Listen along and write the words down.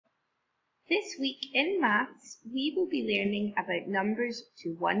This week in maths, we will be learning about numbers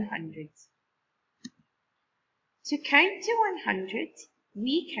to 100. To count to 100,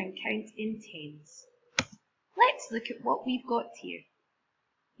 we can count in tens. Let's look at what we've got here.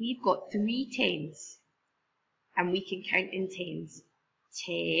 We've got 3 tens, and we can count in tens.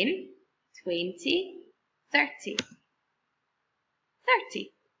 10, 20, 30.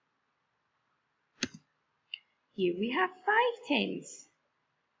 30. Here we have 5 tens.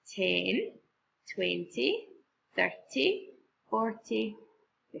 10, 20, 30, 40,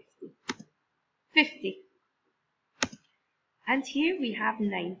 50. 50. And here we have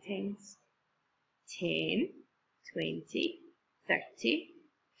 9 tens. 10, 20, 30,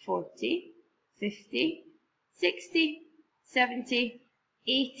 40, 50, 60, 70,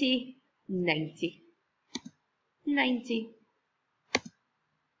 80, 90. 90.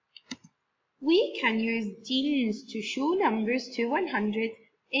 We can use Diennes to show numbers to 100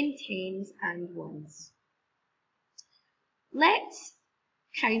 in tens and ones. Let's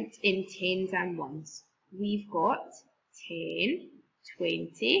count in tens and ones. We've got 10,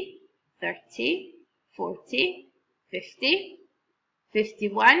 20, 30, 40, 50,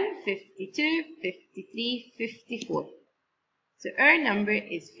 51, 52, 53, 54. So our number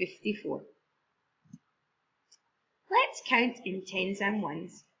is 54. Let's count in tens and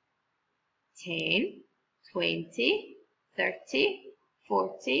ones. 10, 20, 30,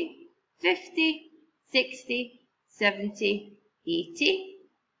 40, 50, 60, 70, 80,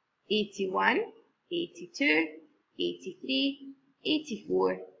 81, 82, 83,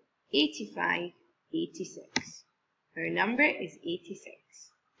 84, 85, 86. Our number is 86.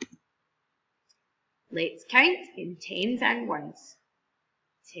 Let's count in tens and ones.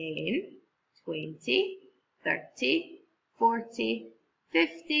 10, 20, 30, 40,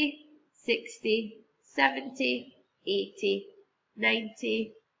 50, 60, 70, 80,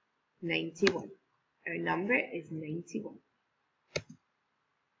 90, 91. Our number is 91.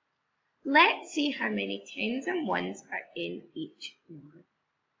 Let's see how many tens and ones are in each number.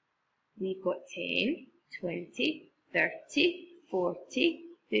 We've got 10, 20, 30, 40,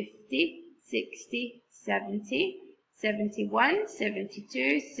 50, 60, 70, 71,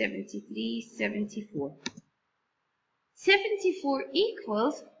 72, 73, 74. 74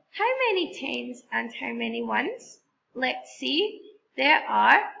 equals how many tens and how many ones? Let's see. There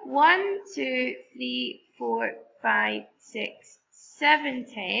are 1, 2, 3, 4, 5, 6, 7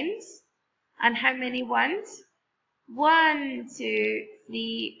 tens. And how many ones? 1, 2,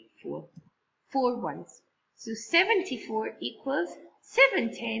 3, 4. 4 ones. So 74 equals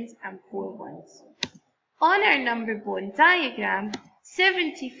 7 tens and 4 ones. On our number bone diagram,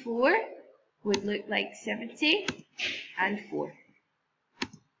 74 would look like 70 and 4.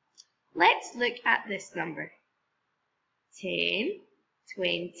 Let's look at this number. 10,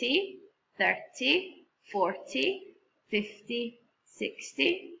 20, 30, 40, 50,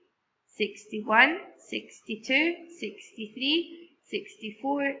 60, 61, 62, 63,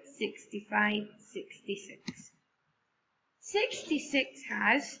 64, 65, 66. 66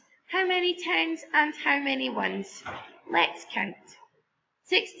 has how many tens and how many ones? Let's count.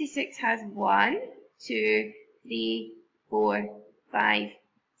 66 has 1, 2, 3, 4, 5,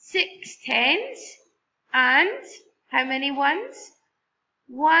 6 tens and how many ones?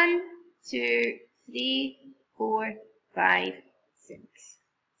 1, 2, 3, 4, 5, 6.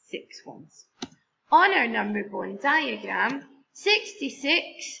 6 ones. On our number bone diagram, 66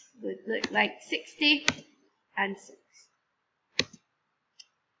 would look like 60 and 6.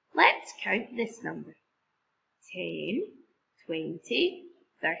 Let's count this number. 10, 20,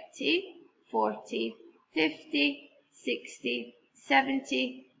 30, 40, 50, 60,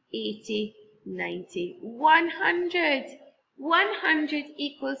 70, 80, 90, 100. 100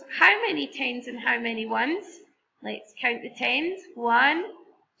 equals how many tens and how many ones? Let's count the tens. 1,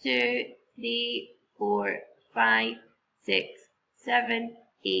 2, 3, 4, 5, 6, 7,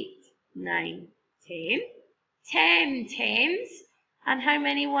 8, 9, 10. 10 tens. And how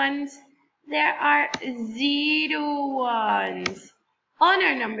many ones? There are 0 ones. On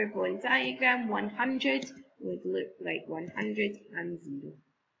our number bone diagram, 100 would look like 100 and 0.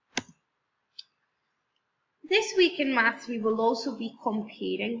 This week in maths, we will also be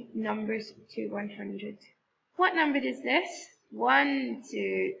comparing numbers to 100. What number is this? 1,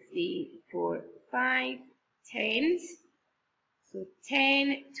 2, 3, 4, 5, tens. So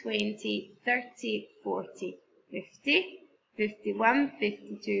 10, 20, 30, 40, 50, 51,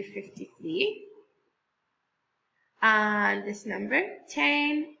 52, 53. And this number,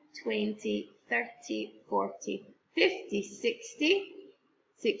 10, 20, 30, 40, 50, 60,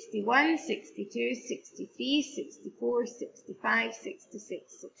 61, 62, 63, 64, 65,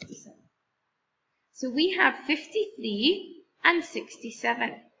 66, 67. So we have 53 and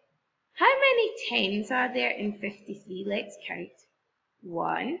 67. How many tens are there in 53? Let's count.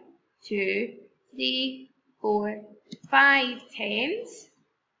 1, 2, 3, 4, 5 tens.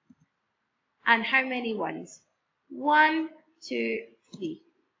 And how many ones? 1, 2, 3.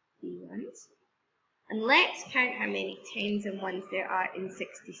 3 ones. And let's count how many tens and ones there are in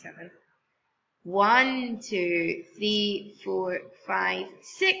 67. 1, 2, 3, 4, 5,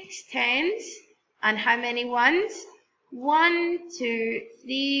 6 tens. And how many ones? 1, 2,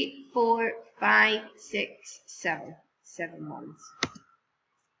 3, 4, 5, 6, 7. 7 ones.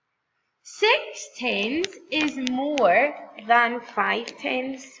 6 tens is more than 5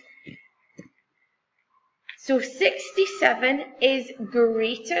 tens. So 67 is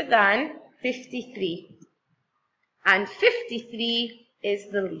greater than 53. And 53 is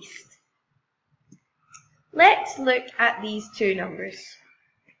the least. Let's look at these two numbers.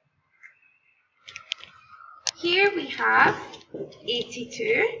 Here we have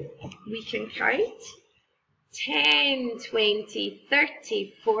 82. We can count 10, 20,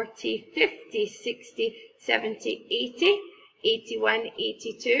 30, 40, 50, 60, 70, 80, 81,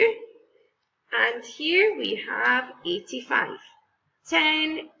 82. And here we have 85.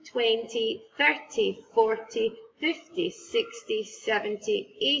 10, 20, 30, 40, 50, 60,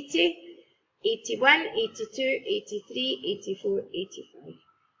 70, 80, 81, 82, 83, 84, 85.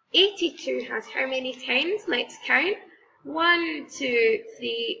 82 has how many tens? Let's count. 1, 2,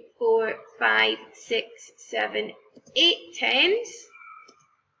 3, 4, 5, 6, 7, 8 tens.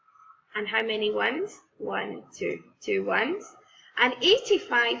 And how many ones? 1, 2, 2 ones. And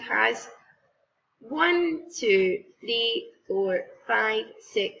 85 has 1, 2, 3, 4, 5,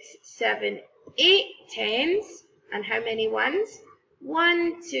 6, 7, 8 tens. And how many ones?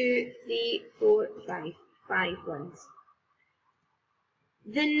 1, 2, 3, 4, 5. 5 ones.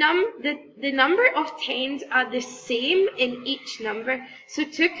 The number of tens are the same in each number, so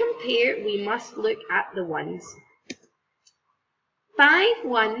to compare, we must look at the ones. 5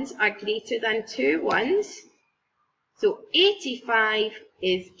 ones are greater than 2 ones, so 85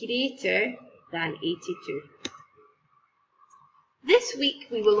 is greater than 82. This week,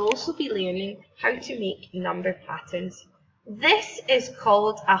 we will also be learning how to make number patterns. This is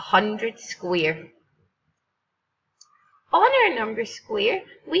called a 100 square. On our number square,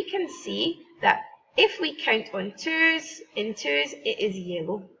 we can see that if we count on in twos, it is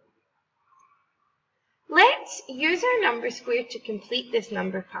yellow. Let's use our number square to complete this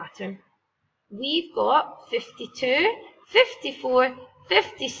number pattern. We've got 52, 54,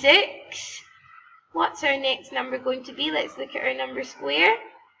 56. What's our next number going to be? Let's look at our number square.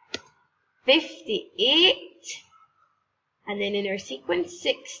 58. And then in our sequence,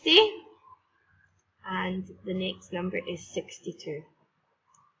 60. And the next number is 62.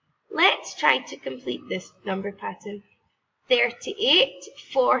 Let's try to complete this number pattern. 38,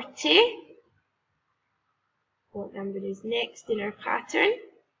 40. What number is next in our pattern?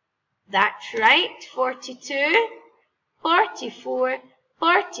 That's right, 42, 44,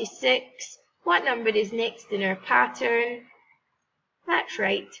 46. What number is next in our pattern? That's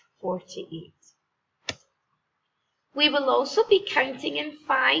right, 48. We will also be counting in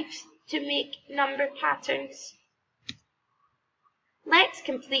fives to make number patterns. Let's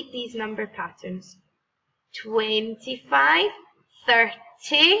complete these number patterns. 25,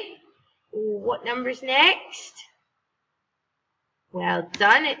 30. What number's next? Well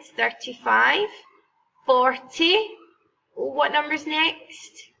done, it's 35. 40. What number's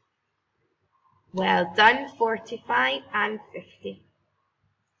next? Well done, 45 and 50.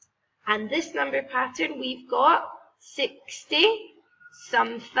 And this number pattern we've got 60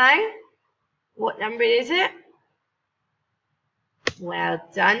 something. What number is it? Well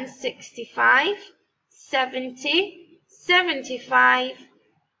done, 65, 70, 75,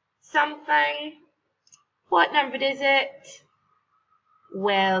 something. What number is it?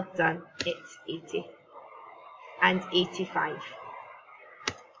 Well done, it's 80 and 85.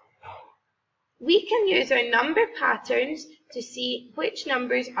 We can use our number patterns to see which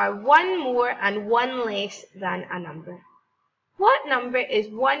numbers are one more and one less than a number. What number is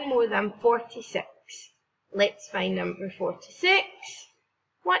one more than 46? Let's find number 46.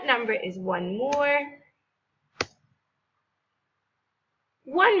 What number is one more?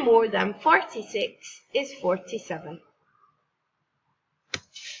 One more than 46 is 47.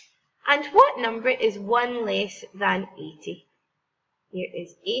 And what number is one less than 80? Here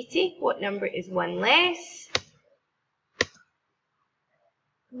is 80. What number is one less?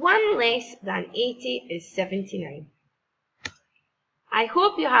 One less than 80 is 79. I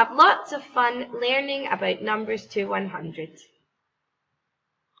hope you have lots of fun learning about numbers to 100.